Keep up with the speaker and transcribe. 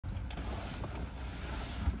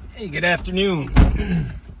Hey, good afternoon.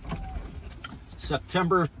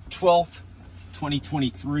 September 12th,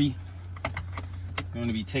 2023. I'm going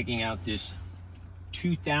to be taking out this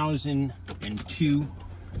 2002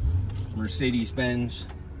 Mercedes-Benz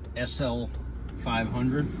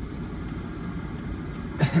SL500.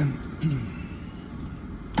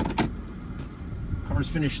 Car's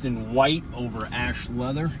finished in white over ash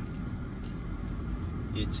leather.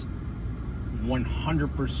 It's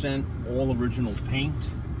 100% all original paint.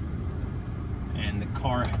 And the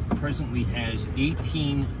car presently has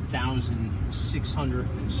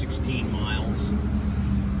 18,616 miles.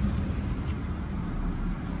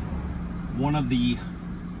 One of the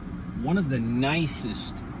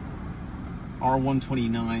nicest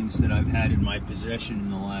R129s that I've had in my possession in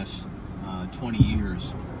the last 20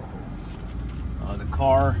 years. The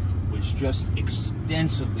car was just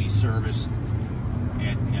extensively serviced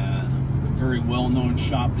at a very well-known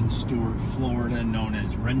shop in Stuart, Florida, known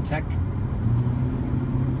as Rentec.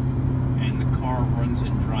 And the car runs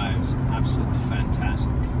and drives absolutely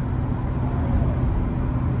fantastic.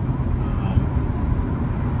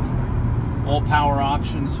 All power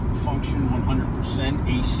options function 100%.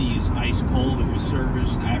 AC is ice cold. It was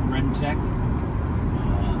serviced at Rentec.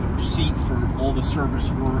 The receipt for all the service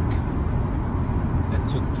work that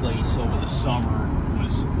took place over the summer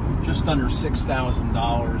was just under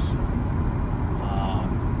 $6,000.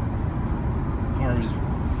 Car was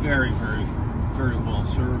very well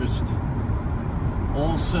serviced.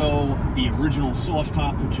 Also, the original soft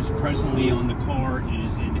top, which is presently on the car,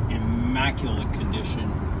 is in immaculate condition.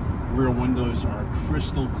 Rear windows are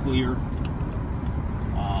crystal clear.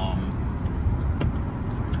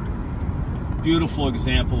 Beautiful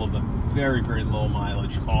example of a very low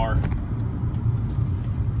mileage car.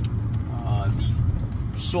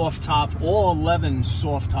 The soft top, all 11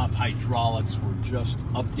 soft top hydraulics were just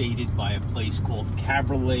updated by a place called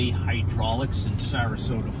Cabriolet Hydraulics in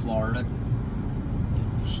Sarasota, Florida.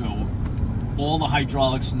 So all the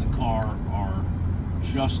hydraulics in the car are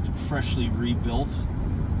just freshly rebuilt.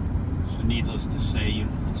 So needless to say,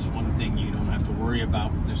 it's one thing you don't have to worry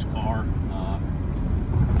about with this car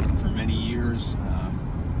for many years.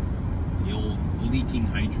 The old leaking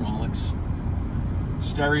hydraulics.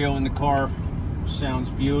 Stereo in the car sounds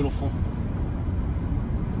beautiful.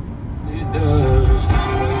 It does.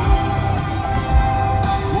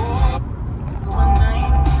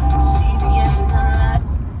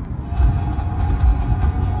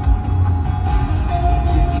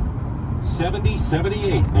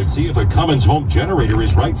 7078. Let's see if a Cummins home generator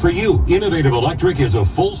is right for you. Innovative Electric is a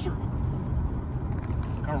full service.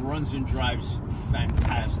 Car runs and drives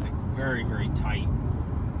fantastic. Very tight.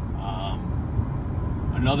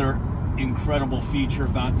 Another incredible feature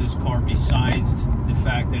about this car, besides the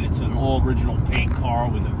fact that it's an all original paint car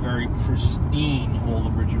with a very pristine all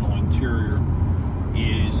original interior,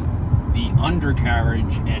 is the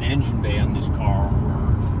undercarriage and engine bay on this car were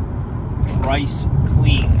Drice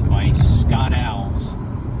cleaned by Scott Alves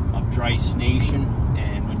of Drice Nation.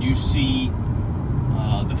 And when you see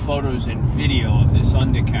the photos and video of this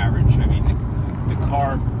undercarriage, I mean, the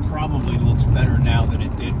car probably looks better now than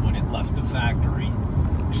it did when it left the factory.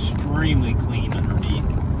 Extremely clean underneath.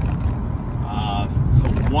 It's a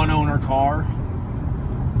one-owner car.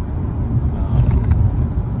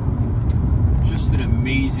 Just an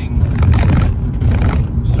amazing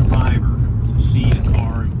survivor to see a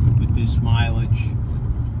car with this mileage,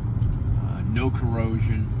 no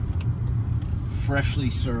corrosion, freshly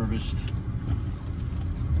serviced,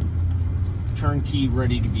 turnkey,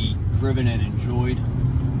 ready to be driven and enjoyed.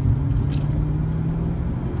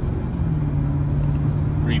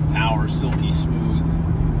 Great power, silky smooth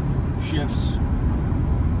shifts.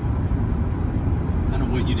 Kind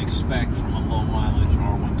of what you'd expect from a low mileage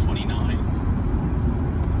R129.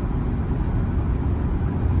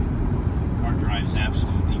 Car drives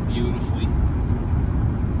absolutely beautifully.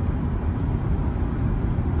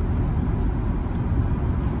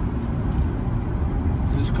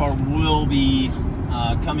 So this car will be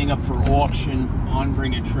coming up for auction on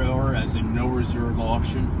Bring a Trailer as a no reserve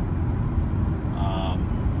auction.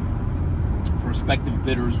 Prospective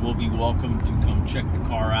bidders will be welcome to come check the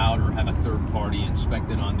car out or have a third party inspect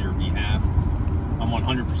it on their behalf. I'm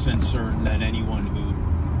 100% certain that anyone who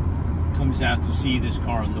comes out to see this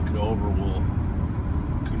car and look it over will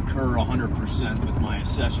concur 100% with my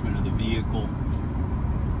assessment of the vehicle.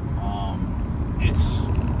 It's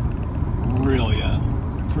really a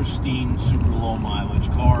pristine, super low mileage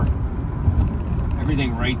car.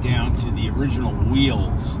 Everything right down to the original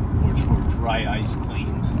wheels, which were dry ice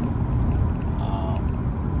cleaned.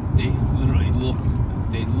 They literally look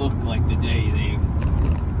like the day they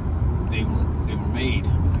were made.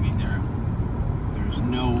 I mean,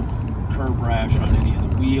 curb rash on any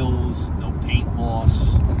of the wheels, no paint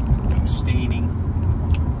loss, no staining.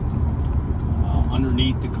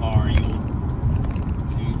 Underneath the car,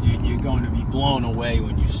 you're going to be blown away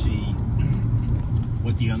when you see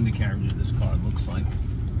what the undercarriage of this car looks like.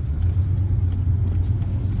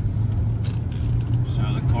 So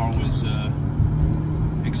the car was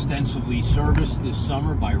extensively serviced this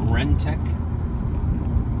summer by Rentec,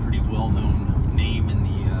 pretty well-known name in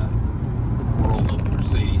the world of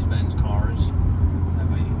Mercedes-Benz cars.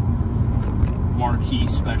 Have a marquee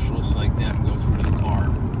specialist like them go through the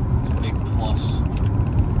car. It's a big plus.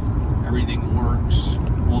 Everything works.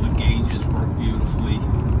 All the gauges work beautifully.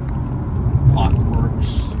 Clock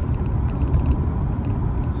works.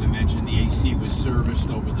 As I mentioned, the AC was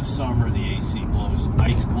serviced over the summer. The AC blows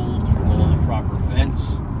ice cold through all the proper vents.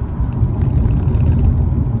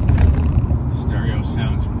 Stereo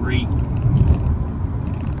sounds great.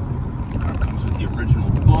 Car comes with the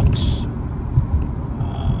original books,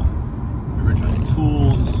 original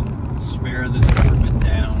tools, spare that's never been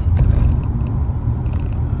down.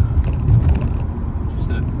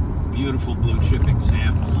 Just a beautiful blue chip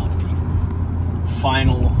example of the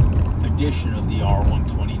final edition of the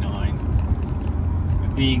R129.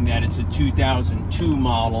 Being that it's a 2002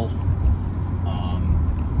 model,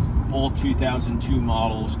 all 2002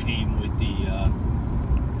 models came with the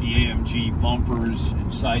AMG bumpers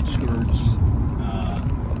and side skirts,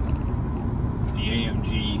 the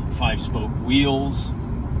AMG 5-spoke wheels,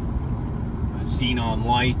 xenon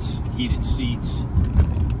lights, heated seats.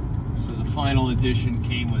 So the final edition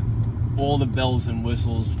came with all the bells and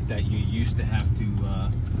whistles that you used to have to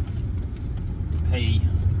pay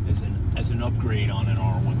as an upgrade on an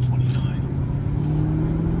R129.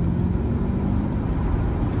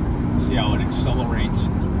 See how it accelerates?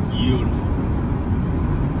 Beautiful.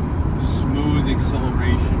 Smooth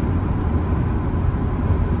acceleration.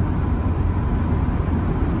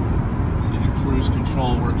 See, the cruise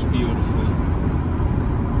control works beautifully.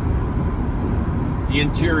 The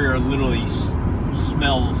interior literally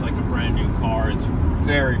smells like a brand new car. It's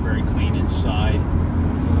very, very clean inside.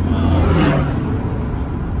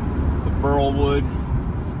 The burl wood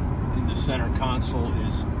in the center console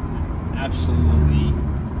is absolutely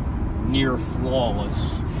near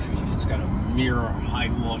flawless. I mean, it's got a mirror high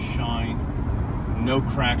gloss shine, no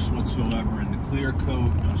cracks whatsoever in the clear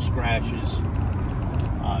coat, no scratches,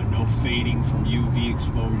 no fading from UV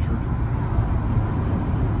exposure.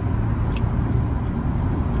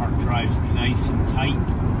 Car drives nice and tight.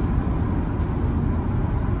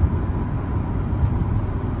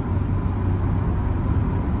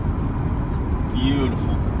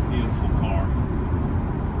 Beautiful, beautiful car.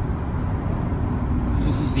 So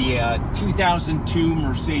this is the 2002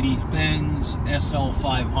 Mercedes-Benz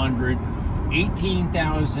SL500,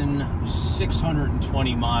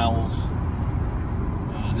 18,620 miles.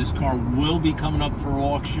 This car will be coming up for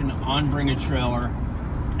auction on Bring a Trailer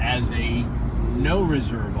as a no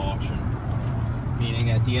reserve auction, meaning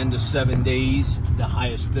at the end of 7 days, the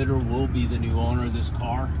highest bidder will be the new owner of this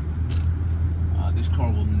car. This car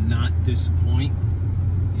will not disappoint.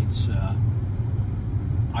 It's,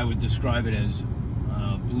 I would describe it as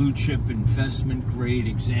a blue chip investment grade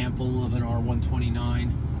example of an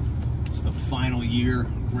R129. It's the final year,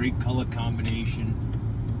 great color combination,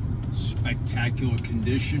 spectacular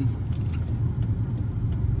condition.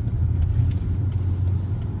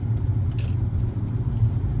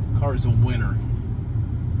 Car is a winner.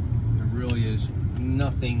 There really is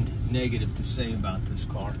nothing negative to say about this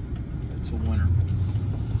car. It's a winner.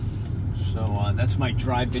 So that's my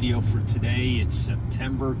drive video for today. It's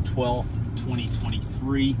September 12th,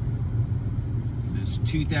 2023. This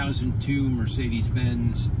 2002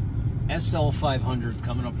 Mercedes-Benz SL500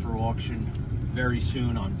 coming up for auction very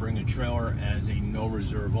soon on Bring a Trailer as a no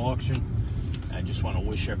reserve auction. I just want to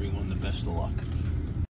wish everyone the best of luck.